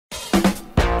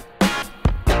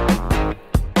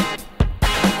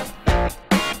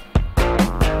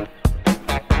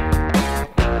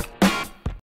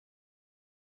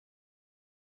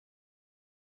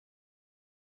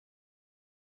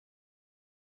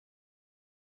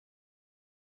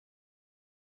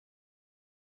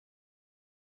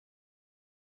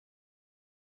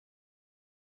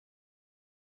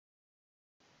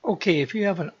Okay, if you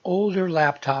have an older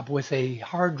laptop with a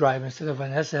hard drive instead of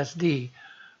an SSD,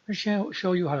 I'm going to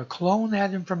show you how to clone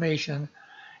that information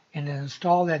and then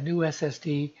install that new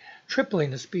SSD,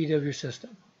 tripling the speed of your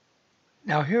system.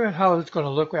 Now here is how it's going to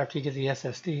look after you get the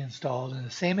SSD installed in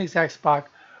the same exact spot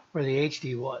where the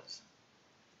HD was.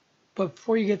 But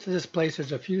before you get to this place,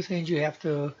 there's a few things you have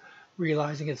to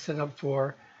realize and get set up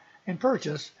for and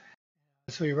purchase.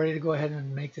 So you're ready to go ahead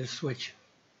and make this switch.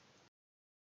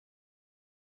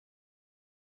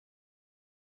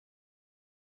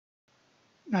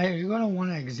 Now you're going to want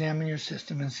to examine your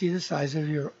system and see the size of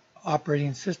your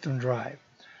operating system drive.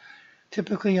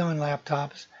 Typically on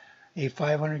laptops, a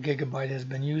 500 gigabyte has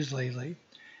been used lately.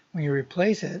 When you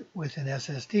replace it with an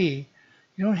SSD,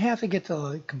 you don't have to get to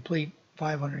the complete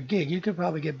 500 gig. You could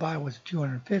probably get by with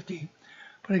 250,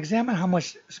 but examine how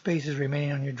much space is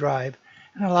remaining on your drive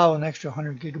and allow an extra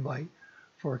 100 gigabyte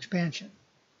for expansion.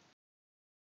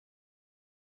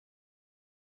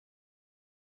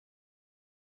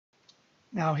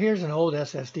 Now here's an old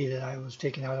SSD that I was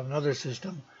taking out of another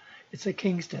system. It's a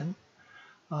Kingston.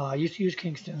 I used to use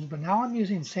Kingstons, but now I'm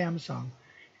using Samsung.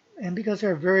 And because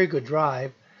they're a very good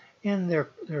drive, and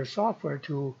their software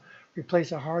to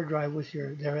replace a hard drive with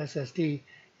their SSD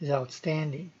is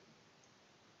outstanding.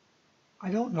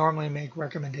 I don't normally make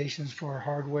recommendations for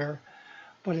hardware,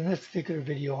 but in this particular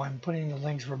video I'm putting the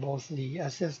links for both the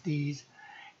SSDs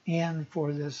and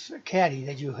for this caddy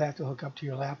that you have to hook up to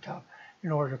your laptop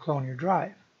in order to clone your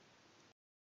drive.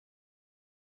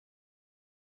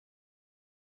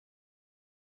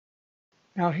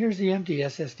 Now here's the empty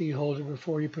SSD holder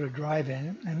before you put a drive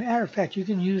in. As a matter of fact, you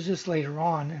can use this later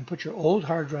on and put your old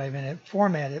hard drive in it,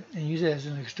 format it, and use it as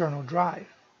an external drive.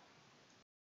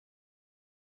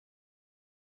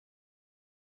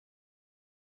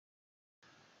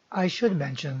 I should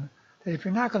mention that if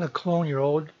you're not going to clone your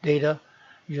old data,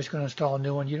 you're just going to install a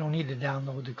new one, you don't need to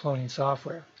download the cloning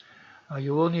software.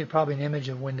 You will need probably an image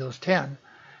of Windows 10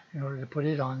 in order to put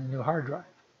it on the new hard drive.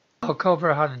 I'll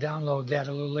cover how to download that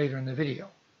a little later in the video.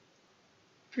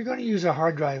 If you're going to use a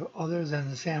hard drive other than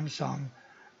the Samsung,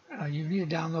 you need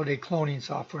to download a cloning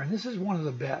software, and this is one of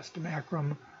the best,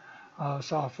 Macrium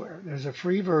software. There's a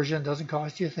free version, doesn't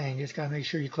cost you a thing, you just got to make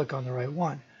sure you click on the right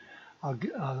one.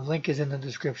 The link is in the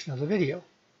description of the video.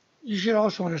 You should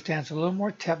also understand it's a little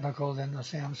more technical than the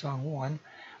Samsung one.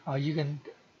 You can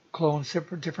clone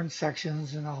different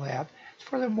sections and all that. It's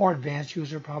for the more advanced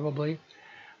user probably.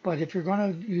 But if you're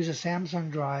going to use a Samsung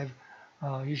drive,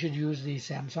 you should use the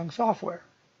Samsung software.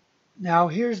 Now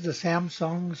here's the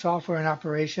Samsung software in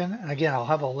operation. And again, I'll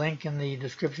have a link in the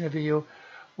description of the video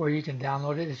where you can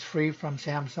download it. It's free from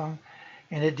Samsung.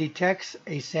 And it detects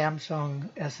a Samsung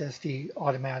SSD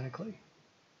automatically.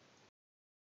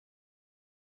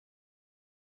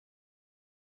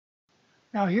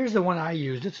 Now here's the one I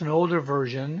used. It's an older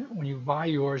version. When you buy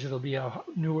yours, it'll be a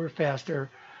newer, faster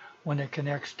one that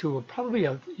connects to probably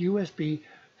a USB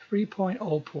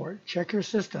 3.0 port. Check your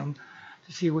system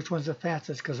to see which one's the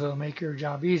fastest because it'll make your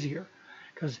job easier.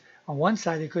 Because on one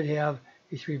side it could have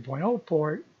a 3.0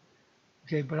 port,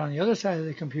 okay, but on the other side of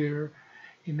the computer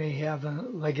you may have a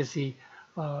legacy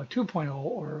 2.0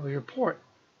 or earlier port.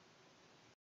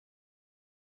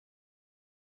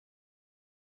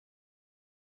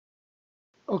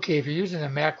 Okay, if you're using a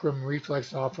Macrium Reflect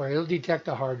software, it'll detect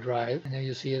the hard drive, and then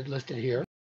you'll see it listed here.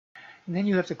 And then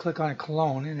you have to click on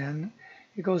clone, and then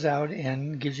it goes out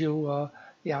and gives you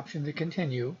the option to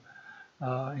continue.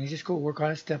 And you just go work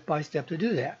on it step by step to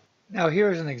do that. Now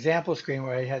here is an example screen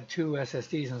where I had two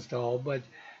SSDs installed, but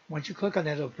once you click on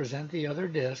that, it'll present the other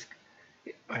disk.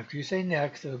 After you say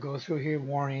next, it'll go through here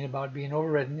warning about being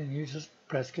overridden, and you just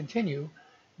press continue,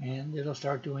 and it'll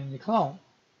start doing the clone.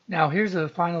 Now here's the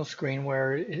final screen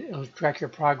where it'll track your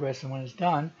progress, and when it's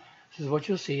done, this is what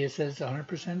you'll see. It says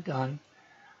 100% done,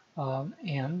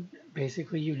 and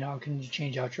basically you now can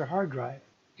change out your hard drive.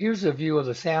 Here's a view of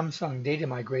the Samsung data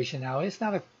migration. Now it's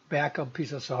not a backup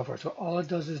piece of software, so all it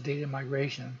does is data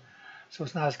migration, so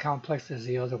it's not as complex as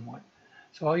the other one.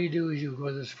 So all you do is you go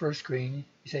to this first screen,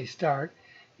 you say start,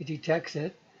 it detects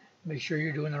it, make sure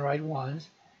you're doing the right ones,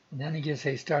 and then you just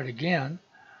say start again,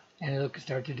 and it'll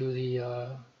start to do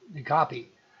the copy.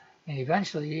 And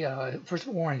eventually, first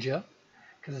it'll warn you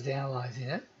because it's analyzing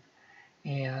it,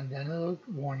 and then it'll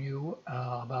warn you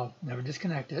about never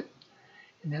disconnect it,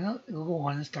 and then it'll go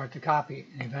on and start the copy.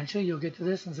 And eventually you'll get to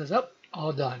this and it says, oh,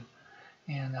 all done.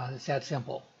 And it's that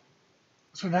simple.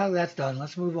 So now that that's done,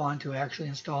 let's move on to actually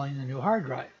installing the new hard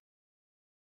drive.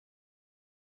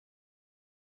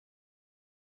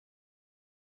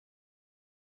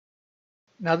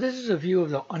 Now this is a view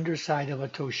of the underside of a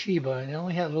Toshiba, and it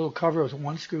only had a little cover with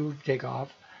one screw to take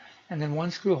off, and then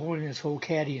one screw holding this whole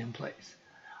caddy in place.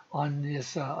 On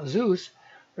this Zeus,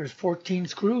 there's 14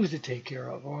 screws to take care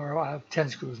of, or 10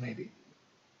 screws maybe.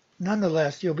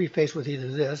 Nonetheless, you'll be faced with either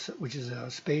this, which is a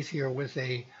space here with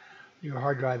your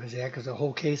hard drive is at, because the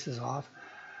whole case is off,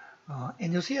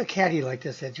 and you'll see a caddy like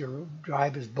this that your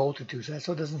drive is bolted to,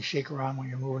 so it doesn't shake around when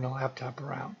you're moving the laptop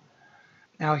around.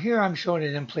 Now here I'm showing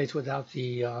it in place without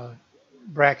the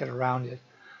bracket around it.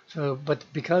 So, but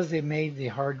because they made the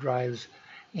hard drives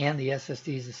and the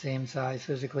SSDs the same size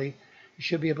physically, you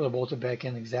should be able to bolt it back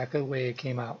in exactly the way it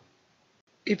came out.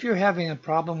 If you're having a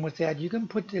problem with that, you can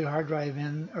put the hard drive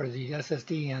in or the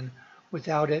SSD in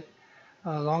without it.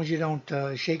 As long as you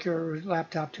don't shake your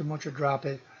laptop too much or drop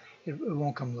it, it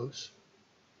won't come loose.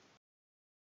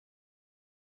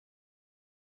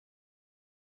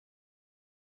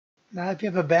 Now if you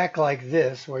have a back like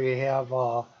this where you have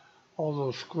all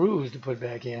those screws to put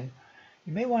back in,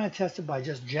 you may want to test it by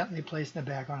just gently placing the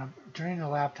back on, turning the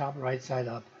laptop right side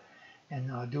up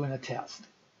and doing a test.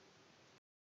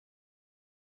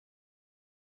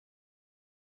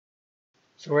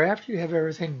 So after you have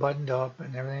everything buttoned up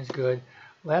and everything's good,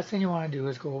 last thing you want to do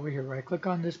is go over here, right click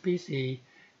on this PC,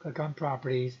 click on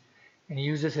Properties, and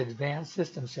use this Advanced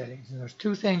System Settings. And there's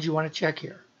two things you want to check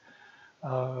here.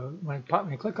 When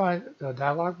you click on it, the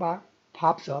dialog box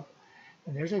pops up,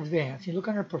 and there's Advanced. You look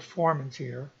under Performance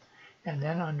here, and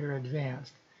then under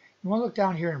Advanced. You want to look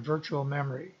down here in Virtual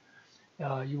Memory.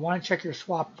 You want to check your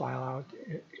swap file out.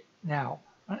 Now,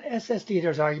 on SSD,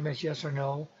 there's arguments yes or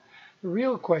no. The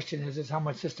real question is how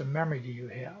much system memory do you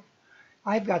have?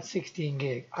 I've got 16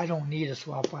 gig. I don't need a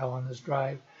swap file on this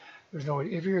drive. There's no.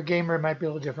 If you're a gamer, it might be a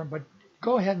little different, but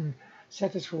go ahead and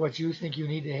set this for what you think you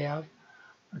need to have.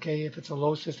 Okay, if it's a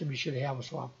low system, you should have a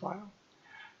swap file.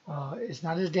 It's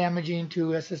not as damaging to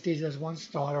SSDs as once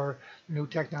thought, or new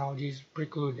technologies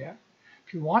preclude that.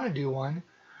 If you want to do one,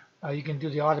 you can do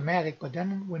the automatic, but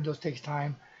then Windows takes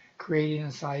time creating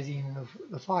and sizing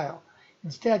the file.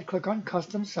 Instead, click on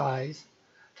Custom Size,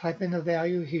 type in the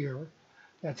value here.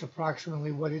 That's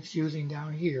approximately what it's using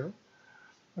down here.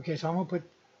 Okay, so I'm going to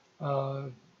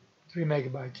put 3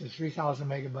 megabytes, or 3,000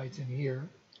 megabytes in here.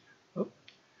 Oop,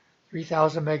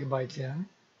 3,000 megabytes in.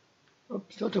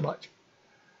 Oops, still too much.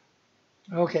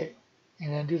 Okay,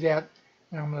 and then do that,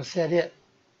 and I'm going to set it.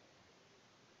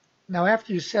 Now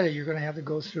after you set it, you're going to have to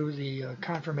go through the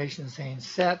confirmation saying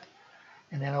set,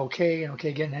 and then OK, and OK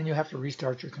again, then you have to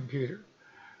restart your computer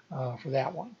for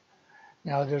that one.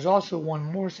 Now there's also one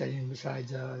more setting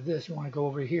besides this. You want to go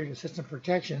over here to System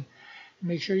Protection and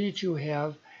make sure that you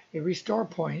have a restore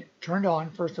point turned on.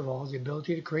 First of all, the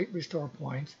ability to create restore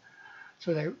points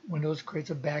so that Windows creates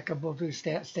a backup of the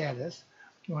status.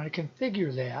 You want to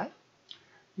configure that.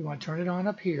 You want to turn it on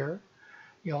up here.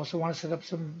 You also want to set up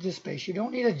some disk space. You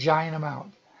don't need a giant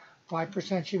amount.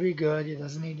 5% should be good. It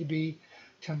doesn't need to be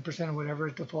 10% or whatever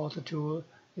it defaulted to,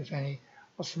 if any,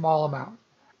 a small amount.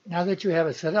 Now that you have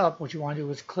it set up, what you want to do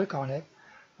is click on it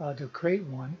to create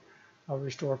one, a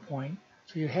restore point,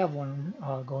 so you have one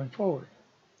going forward.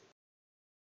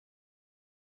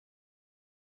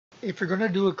 If you're going to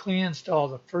do a clean install,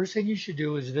 the first thing you should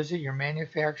do is visit your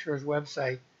manufacturer's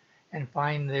website and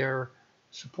find their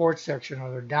support section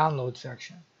or their download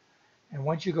section. And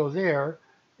once you go there,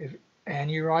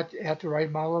 and you're at the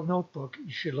right model of notebook,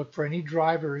 you should look for any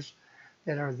drivers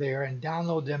that are there and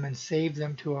download them and save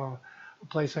them to a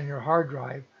place on your hard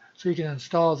drive so you can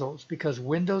install those, because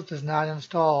Windows does not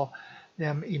install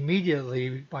them immediately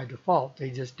by default.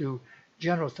 They just do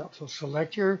general stuff. So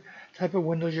select your type of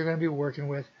Windows you're going to be working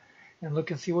with and look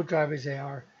and see what drivers they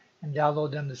are and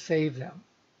download them to save them.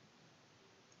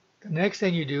 The next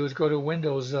thing you do is go to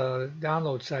Windows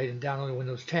download site and download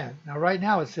Windows 10. Now right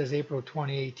now it says April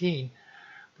 2018,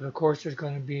 but of course there's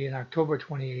going to be in October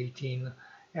 2018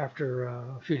 after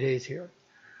a few days here.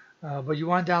 But you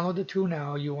want to download the tool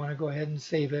now. You want to go ahead and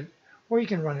save it, or you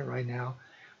can run it right now.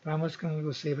 But I'm just going to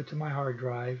go save it to my hard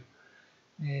drive,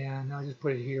 and I'll just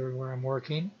put it here where I'm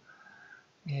working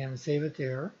and save it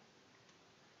there.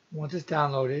 Once it's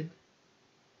downloaded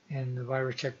and the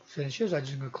virus check finishes, I'm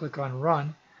just going to click on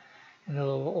Run, and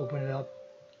it'll open it up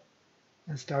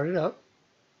and start it up.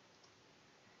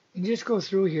 And you just go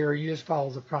through here, you just follow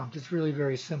the prompt. It's really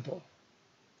very simple.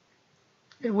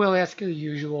 It will ask you the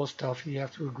usual stuff. You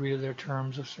have to agree to their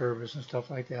terms of service and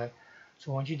stuff like that.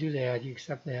 So once you do that, you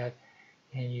accept that,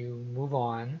 and you move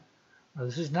on. Now,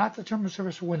 this is not the term of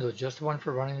service for Windows, just the one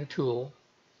for running the tool.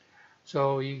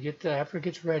 So you get after it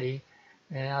gets ready,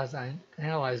 and as I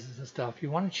analyzes the stuff, you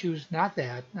want to choose not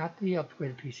the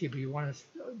upgraded PC, but you want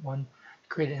to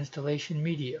create an installation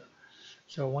media.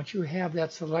 So once you have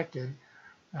that selected,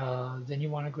 then you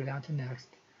want to go down to Next.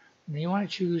 And then you want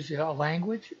to choose a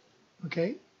language,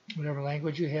 okay, whatever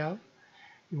language you have.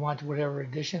 You want whatever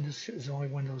edition. This is only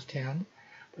Windows 10.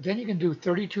 But then you can do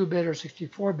 32-bit or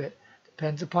 64-bit.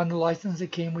 Depends upon the license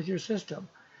that came with your system.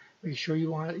 Make sure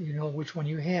you know which one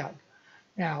you had.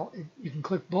 Now, you can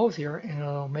click both here, and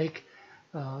it'll make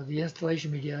the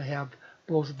installation media have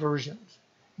both versions.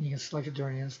 And you can select it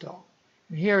during install.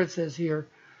 And here it says here,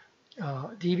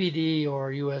 DVD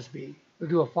or USB. We'll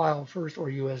do a file first or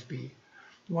USB.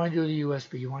 You want to do the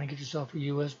USB. You want to get yourself a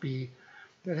USB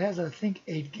that has, I think,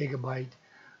 8 GB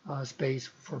space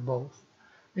for both.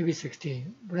 Maybe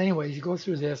 16. But anyways, you go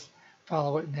through this,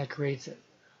 follow it, and that creates it.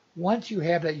 Once you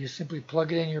have that, you simply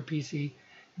plug it in your PC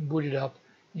and boot it up.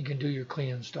 You can do your clean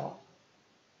install.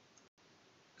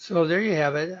 So there you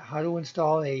have it, how to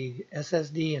install a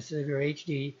SSD instead of your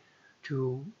HD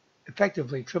to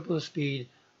effectively triple the speed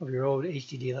of your old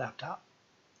HDD laptop.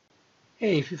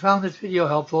 Hey, if you found this video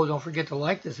helpful, don't forget to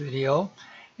like this video.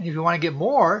 And if you want to get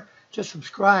more, just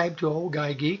subscribe to Old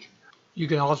Guy Geek. You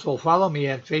can also follow me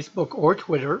at Facebook or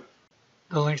Twitter.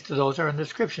 The links to those are in the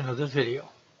description of this video.